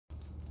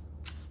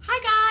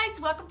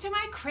welcome to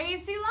my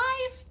crazy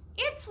life.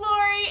 It's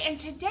Lori, and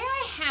today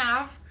I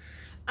have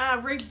a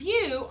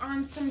review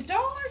on some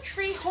Dollar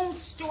Tree home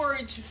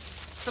storage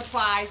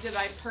supplies that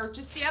I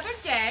purchased the other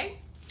day.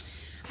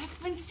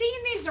 I've been seeing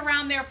these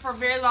around there for a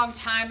very long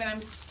time, and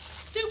I'm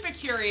super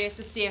curious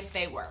to see if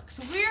they work.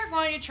 So we are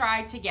going to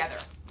try together.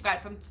 I've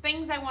got some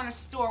things I want to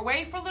store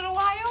away for a little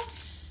while.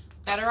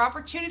 Better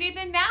opportunity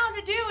than now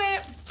to do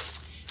it.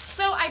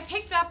 So I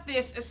picked up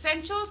this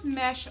Essentials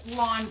Mesh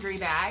Laundry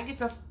Bag. It's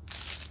a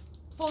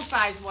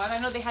full-size one. I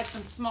know they had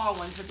some small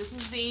ones, but this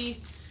is the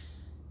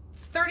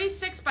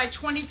 36 by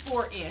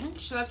 24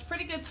 inch, so that's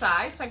pretty good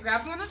size. So I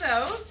grabbed one of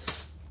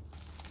those.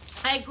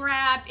 I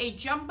grabbed a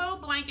jumbo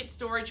blanket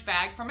storage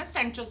bag from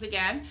Essentials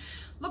again.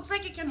 Looks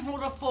like it can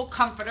hold a full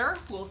comforter.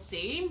 We'll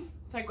see.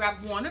 So I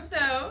grabbed one of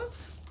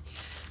those.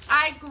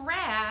 I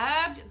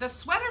grabbed the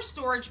sweater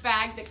storage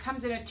bag that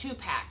comes in a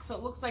 2-pack, so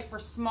it looks like for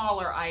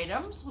smaller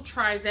items. We'll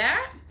try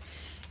that.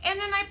 And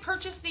then I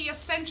purchased the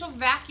Essentials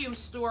vacuum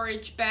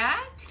storage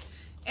bag,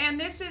 and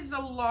this is a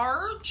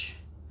large,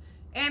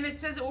 and it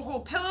says it will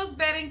hold pillows,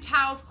 bedding,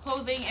 towels,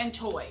 clothing, and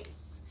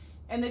toys.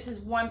 And this is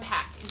one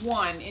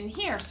in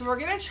here, so we're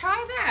gonna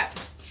try that.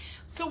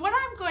 So what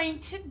I'm going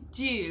to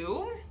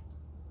do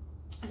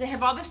is I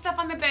have all this stuff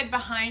on the bed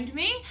behind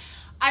me.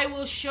 I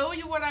will show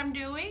you what I'm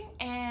doing,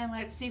 and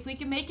let's see if we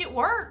can make it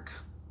work.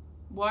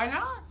 Why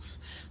not?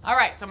 All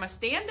right, so I'm gonna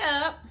stand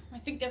up. I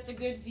think that's a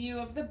good view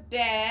of the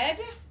bed.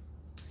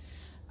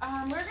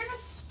 We're gonna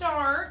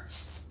start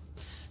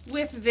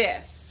with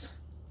this,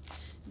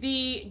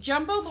 the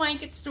jumbo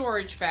blanket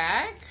storage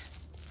bag.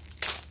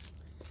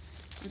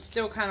 I'm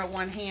still kind of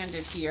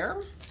one-handed here.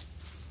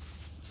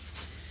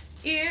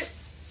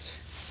 It's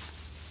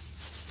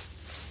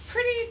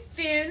pretty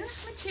thin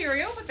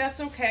material, but that's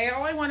okay.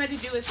 All I wanted to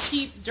do is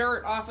keep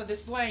dirt off of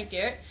this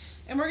blanket,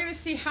 and we're gonna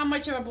see how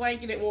much of a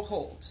blanket it will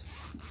hold.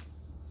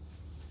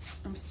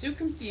 I'm so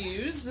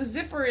confused. The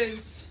zipper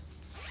is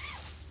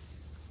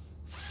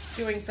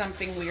doing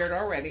something weird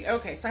already.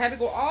 Okay, so I had to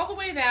go all the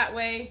way that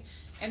way,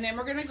 and then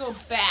we're gonna go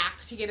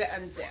back to get it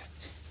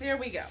unzipped. There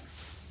we go.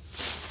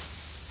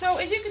 So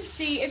as you can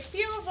see, it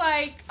feels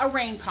like a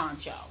rain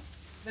poncho,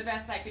 the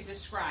best I could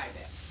describe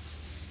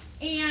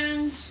it.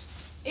 And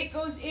it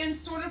goes in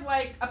sort of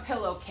like a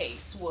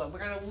pillowcase would. We're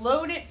gonna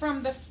load it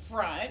from the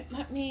front.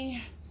 Let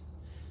me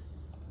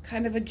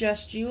kind of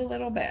adjust you a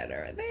little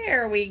better.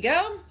 There we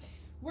go.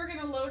 We're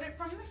gonna load it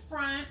from the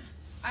front.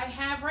 I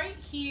have right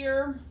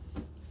here,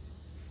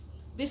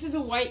 this is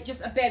a white,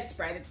 just a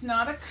bedspread. It's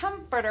not a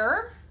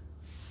comforter.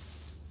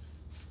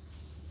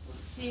 So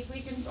let's see if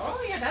we can,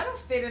 oh yeah, that'll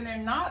fit in there,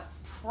 not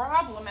a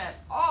problem at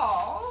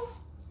all.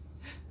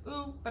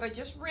 Ooh, but I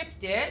just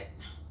ripped it.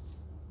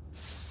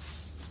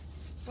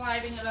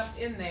 Sliding it up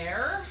in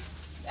there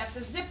at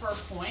the zipper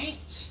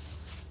point.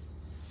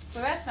 So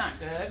that's not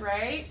good,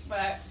 right?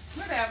 But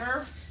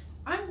whatever.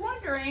 I'm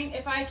wondering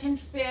if I can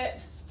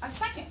fit a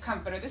second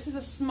comforter. This is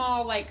a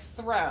small, like,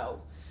 throw.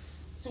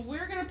 So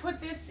we're gonna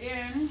put this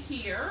in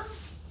here.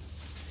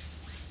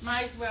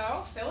 Might as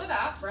well fill it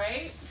up,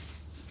 right?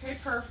 Okay,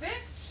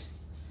 perfect.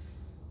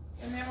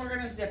 And then we're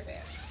gonna zip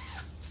it.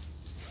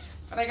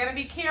 But I gotta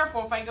be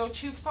careful, if I go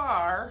too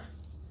far,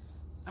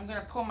 I'm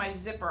gonna pull my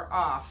zipper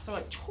off. So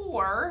it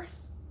tore.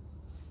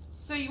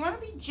 So you wanna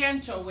be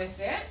gentle with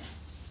it.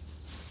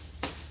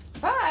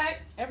 But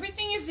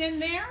everything is in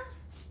there.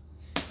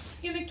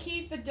 It's gonna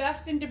keep the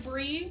dust and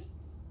debris,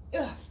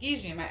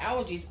 excuse me, my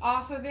allergies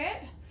off of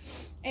it.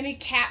 Any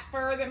cat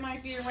fur that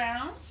might be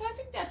around. So I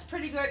think that's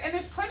pretty good. And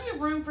there's plenty of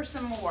room for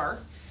some more.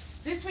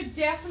 This would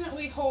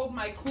definitely hold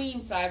my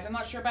queen size. I'm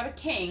not sure about a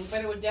king,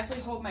 but it would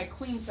definitely hold my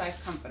queen size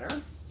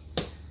comforter.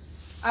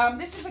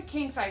 This is a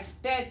king size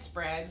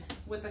bedspread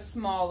with a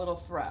small little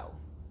throw.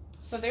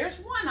 So there's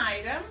one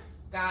item.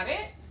 Got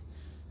it.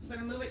 I'm going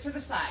to move it to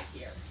the side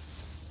here.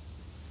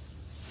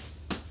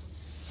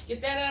 Get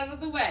that out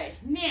of the way.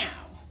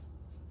 Now,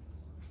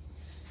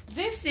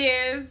 this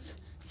is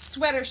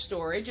sweater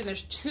storage, and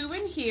there's 2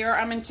 in here.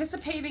 I'm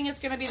anticipating it's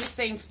going to be the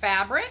same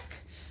fabric,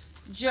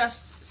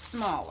 just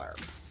smaller.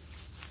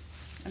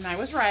 And I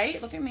was right.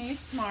 Look at me,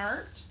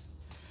 smart.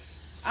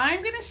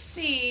 I'm going to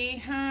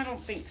see, I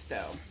don't think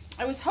so.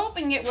 I was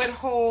hoping it would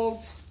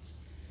hold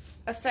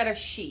a set of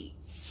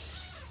sheets.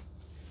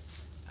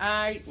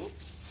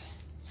 Oops.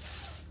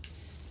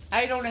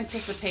 I don't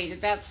anticipate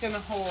that that's going to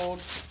hold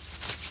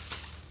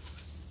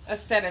a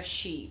set of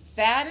sheets.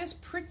 That is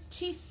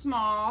pretty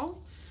small.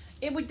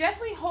 It would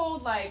definitely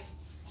hold like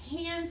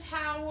hand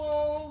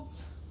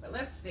towels, but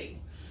let's see.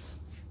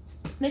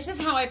 This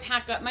is how I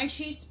pack up my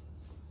sheets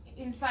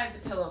inside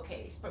the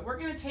pillowcase, but we're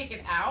going to take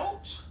it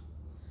out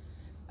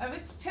of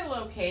its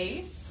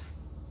pillowcase.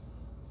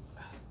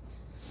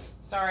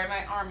 Sorry,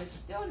 my arm is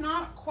still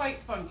not quite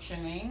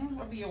functioning.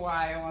 It'll be a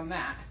while on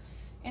that.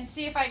 And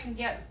see if I can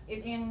get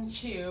it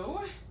into.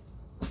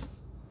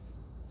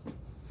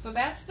 So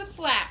that's the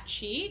flat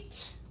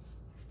sheet.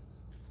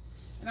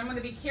 And I'm going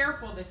to be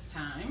careful this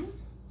time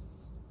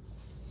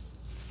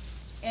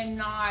and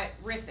not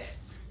rip it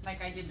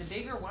like I did the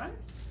bigger one.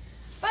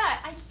 But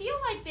I feel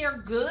like they're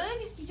good.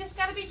 You just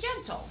got to be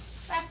gentle.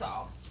 That's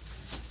all.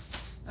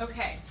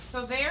 Okay,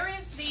 so there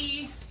is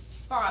the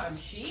bottom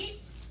sheet.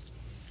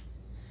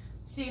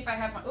 See if I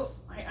have my, oh,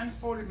 I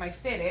unfolded my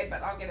fitted,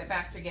 but I'll get it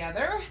back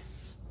together.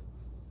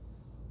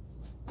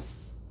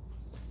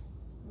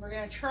 We're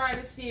gonna try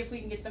to see if we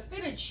can get the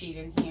fitted sheet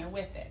in here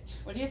with it.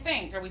 What do you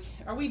think?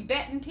 Are we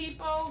betting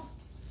people?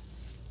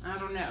 I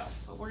don't know,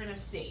 but we're gonna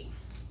see.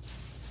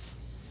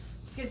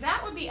 Because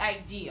that would be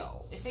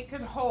ideal if it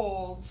could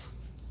hold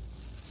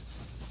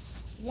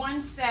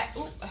one set.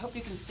 Ooh, I hope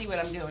you can see what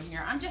I'm doing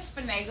here. I'm just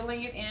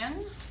finagling it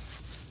in.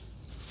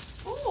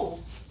 Ooh,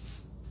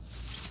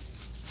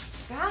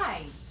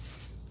 guys.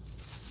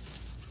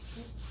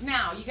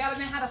 Now, you gotta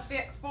know how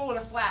to fold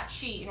a flat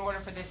sheet in order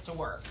for this to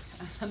work.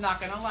 I'm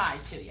not gonna lie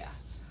to you.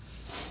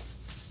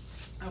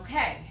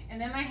 Okay, and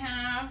then I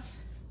have,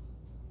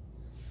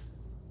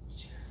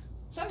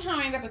 somehow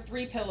I end up with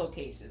 3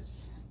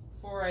 pillowcases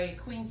for a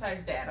queen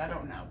size bed. I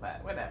don't know,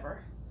 but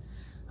whatever.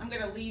 I'm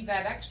gonna leave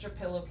that extra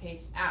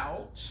pillowcase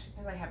out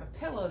because I have a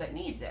pillow that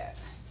needs it.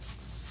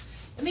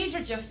 And these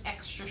are just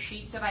extra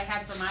sheets that I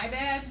had for my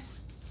bed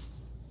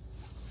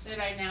that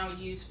I now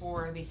use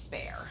for the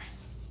spare.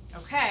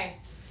 Okay,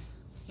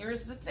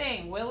 here's the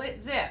thing. Will it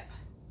zip?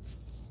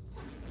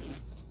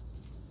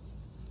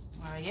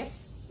 Well,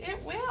 yes,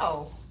 it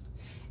will.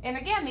 And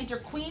again, these are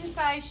queen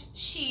size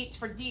sheets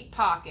for deep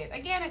pocket.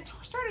 Again, it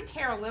started to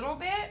tear a little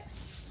bit,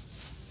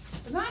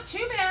 but not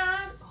too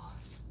bad.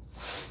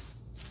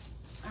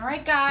 All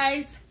right,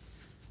 guys,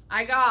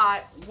 I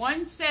got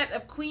 1 set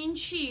of queen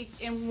sheets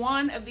in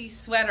one of these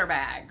sweater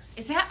bags.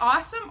 Is that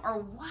awesome or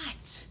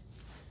what?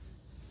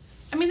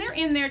 I mean, they're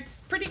in there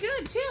pretty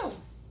good too.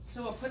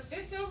 So we'll put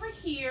this over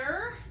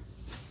here.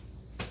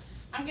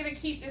 I'm gonna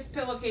keep this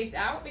pillowcase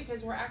out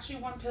because we're actually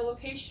 1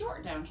 pillowcase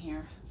short down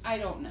here. I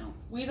don't know.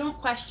 We don't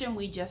question,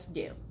 we just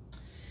do.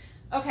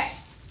 Okay,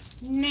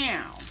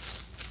 now,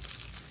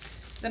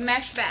 the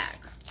mesh bag.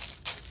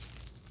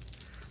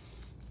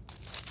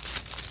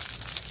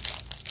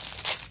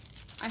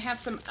 I have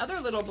some other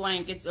little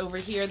blankets over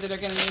here that are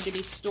gonna need to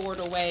be stored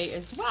away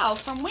as well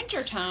from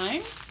winter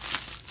time.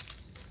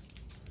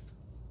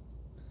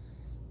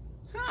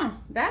 Huh,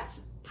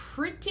 that's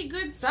pretty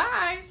good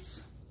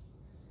size.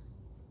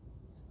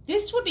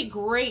 This would be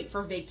great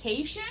for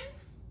vacation.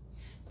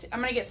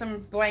 I'm gonna get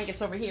some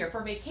blankets over here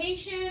for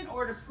vacation,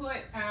 or to put,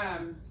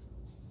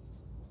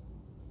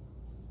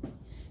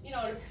 you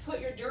know, to put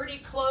your dirty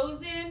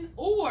clothes in,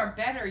 or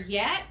better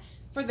yet,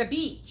 for the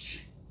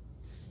beach.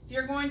 If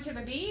you're going to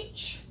the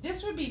beach,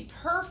 this would be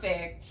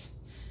perfect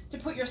to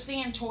put your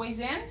sand toys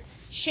in.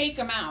 Shake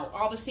them out.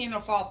 All the sand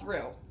will fall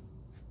through.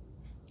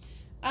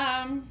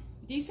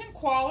 Decent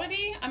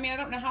quality. I mean, I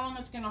don't know how long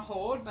it's gonna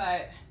hold,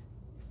 but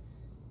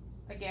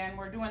again,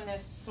 we're doing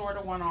this sort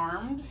of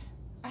one-armed.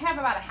 I have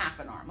about a half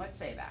an arm, let's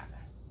say that.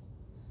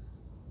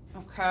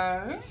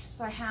 Okay,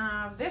 so I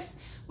have this.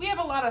 We have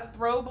a lot of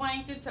throw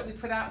blankets that we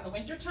put out in the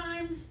winter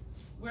time.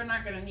 We're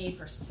not gonna need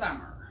for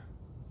summer.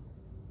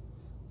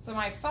 So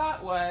my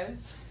thought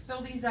was,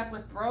 fill these up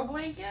with throw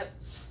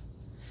blankets.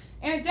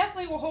 And it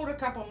definitely will hold a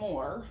couple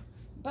more,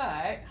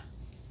 but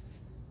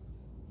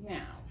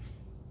now,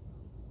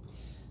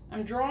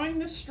 I'm drawing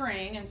the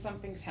string and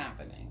something's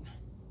happening.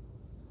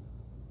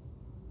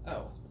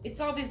 Oh, it's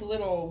all these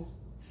little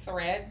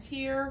threads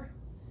here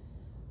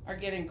are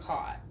getting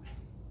caught.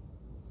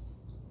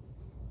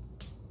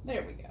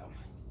 There we go.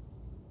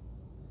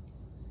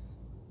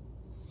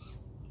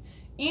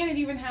 And it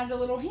even has a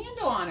little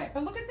handle on it,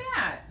 but look at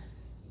that.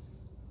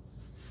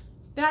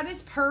 That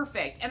is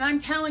perfect. And I'm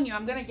telling you,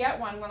 I'm gonna get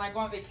one when I go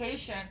on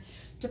vacation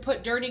to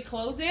put dirty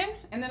clothes in,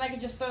 and then I can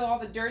just throw all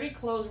the dirty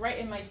clothes right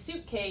in my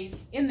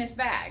suitcase in this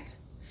bag.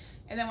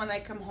 And then when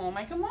I come home,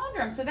 I can launder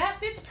them. So that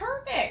fits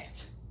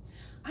perfect.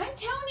 I'm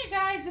telling you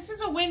guys, this is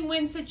a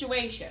win-win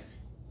situation.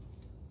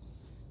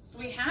 So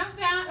we have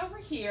that over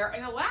here.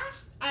 And the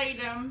last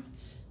item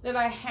that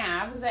I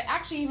have is I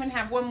actually even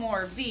have 1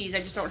 more of these.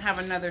 I just don't have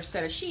another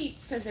set of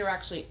sheets because they're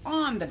actually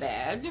on the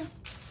bed,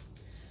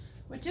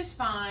 which is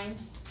fine.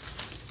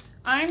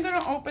 I'm going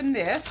to open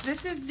this.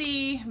 This is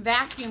the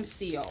vacuum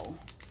seal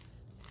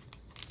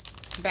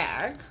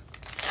bag.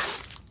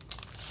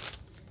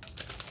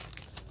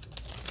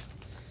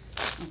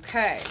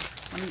 Okay,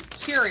 I'm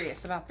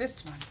curious about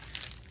this one.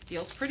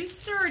 Feels pretty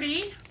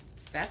sturdy.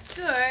 That's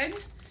good.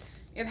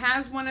 It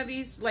has one of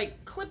these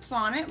like clips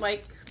on it,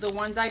 like the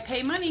ones I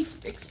pay money,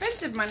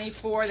 expensive money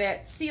for,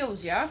 that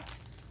seals you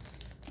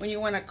when you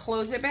want to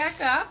close it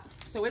back up.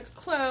 So it's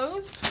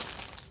closed.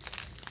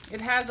 It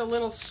has a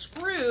little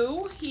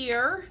screw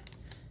here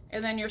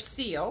and then your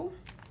seal.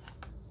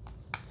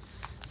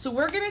 So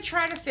we're going to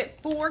try to fit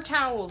 4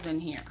 towels in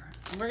here.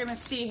 And we're going to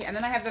see, and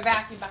then I have the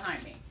vacuum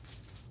behind me.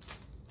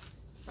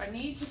 So I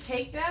need to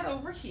take that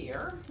over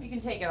here. You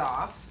can take it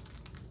off.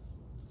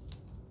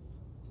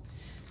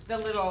 The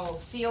little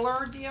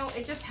sealer deal,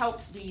 it just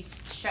helps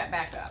these shut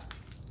back up.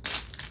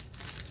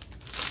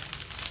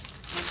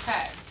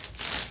 Okay.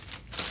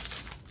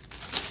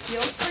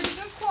 Feels pretty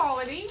good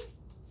quality.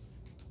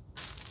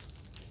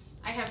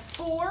 I I have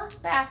 4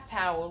 bath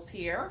towels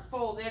here,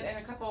 folded, and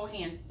a couple of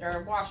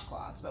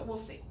washcloths, but we'll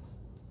see.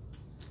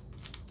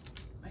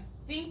 I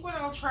think what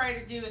I'll try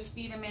to do is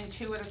feed them in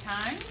 2 at a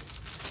time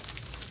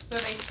so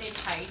they stay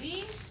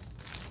tidy.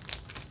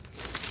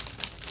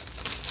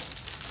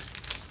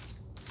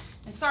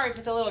 And sorry if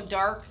it's a little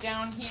dark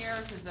down here.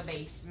 This is the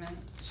basement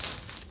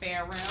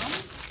spare room.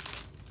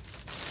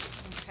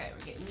 Okay,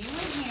 we're getting you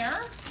in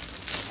here.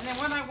 And then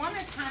what I want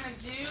to kind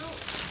of do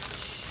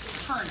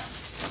is turn them.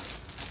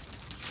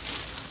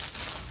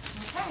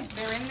 Okay,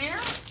 they're in there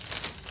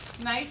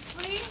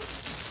nicely.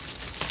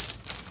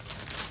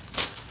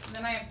 And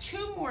then I have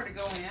 2 more to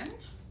go in.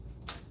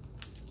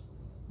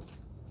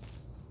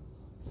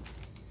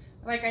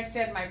 Like I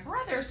said, my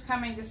brother's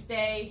coming to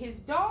stay. His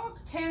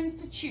dog tends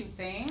to chew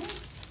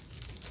things.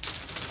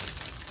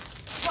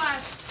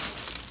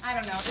 Plus, I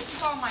don't know, this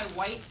is all my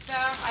white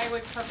stuff. I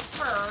would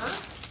prefer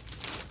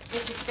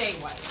it to stay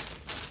white.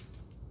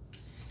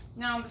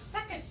 Now, the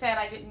second set,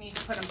 I didn't need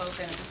to put them both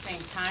in at the same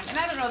time. And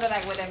I don't know that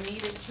I would have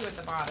needed 2 at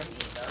the bottom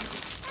either.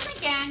 And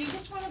again, you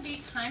just want to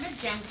be kind of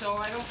gentle.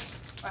 I don't...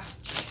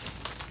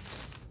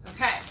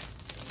 Okay.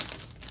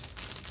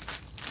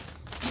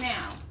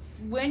 Now,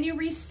 when you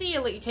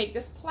reseal it, you take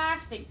this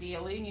plastic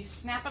dealie and you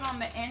snap it on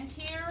the end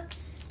here.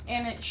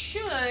 And it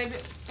should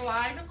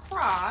slide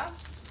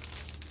across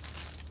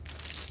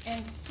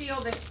and seal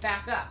this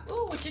back up.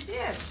 Ooh, which it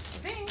did, I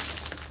think.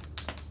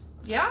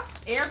 Yeah,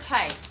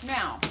 airtight.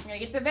 Now, I'm gonna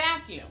get the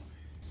vacuum.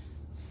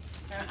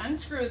 I'm gonna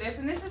unscrew this,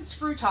 and this is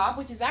screw top,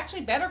 which is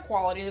actually better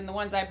quality than the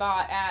ones I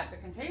bought at the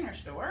Container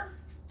Store.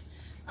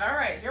 All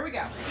right, here we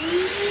go.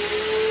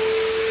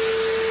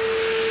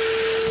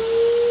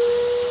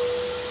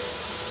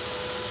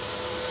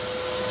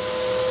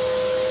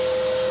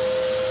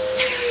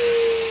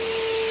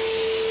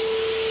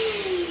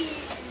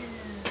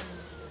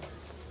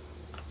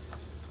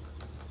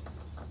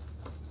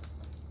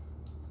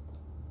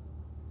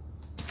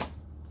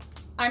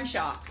 I'm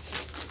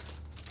shocked.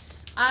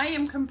 I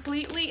am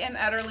completely and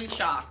utterly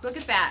shocked. Look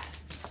at that.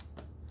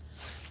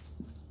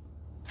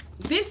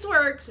 This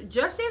works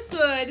just as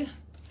good,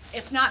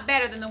 if not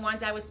better, than the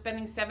ones I was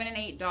spending $7 and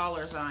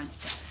 $8 on.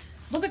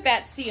 Look at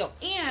that seal.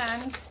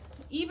 And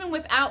even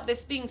without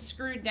this being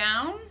screwed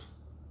down,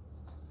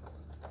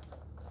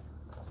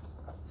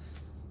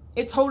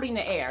 it's holding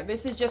the air.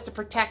 This is just to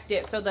protect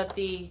it so that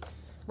the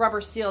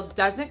rubber seal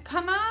doesn't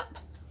come up.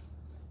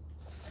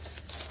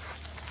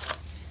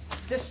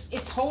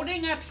 It's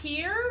holding up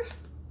here.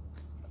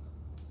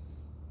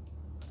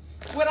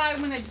 What I'm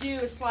going to do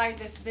is slide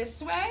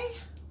this way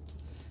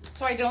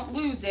so I don't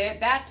lose it.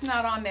 That's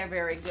not on there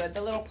very good.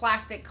 The little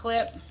plastic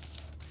clip.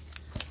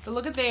 But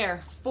look at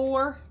there,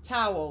 4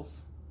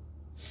 towels.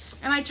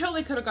 And I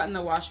totally could have gotten the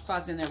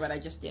washcloths in there, but I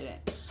just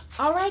didn't.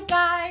 All right,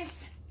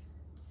 guys.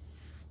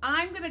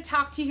 I'm going to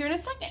talk to you here in a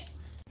second.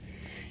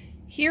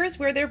 Here's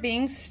where they're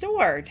being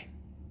stored.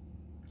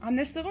 On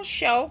this little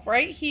shelf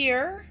right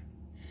here.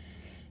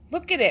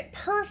 Look at it,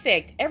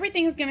 perfect.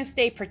 Everything is gonna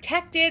stay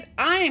protected.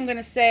 I am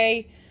gonna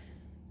say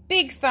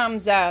big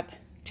thumbs up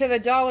to the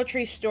Dollar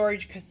Tree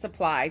storage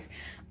supplies.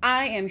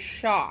 I am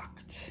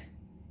shocked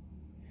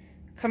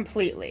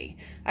completely.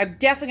 I'm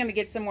definitely gonna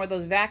get some more of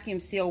those vacuum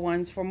seal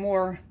ones for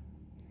more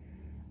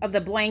of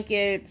the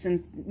blankets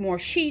and more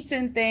sheets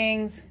and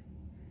things.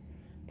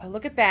 But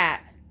look at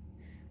that.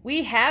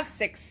 We have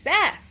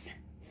success.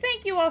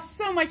 Thank you all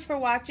so much for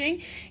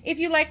watching. If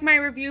you like my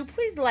review,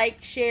 please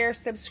like, share,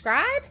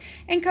 subscribe,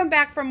 and come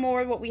back for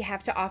more of what we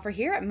have to offer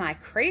here at My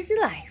Crazy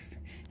Life.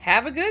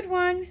 Have a good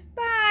one.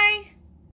 Bye.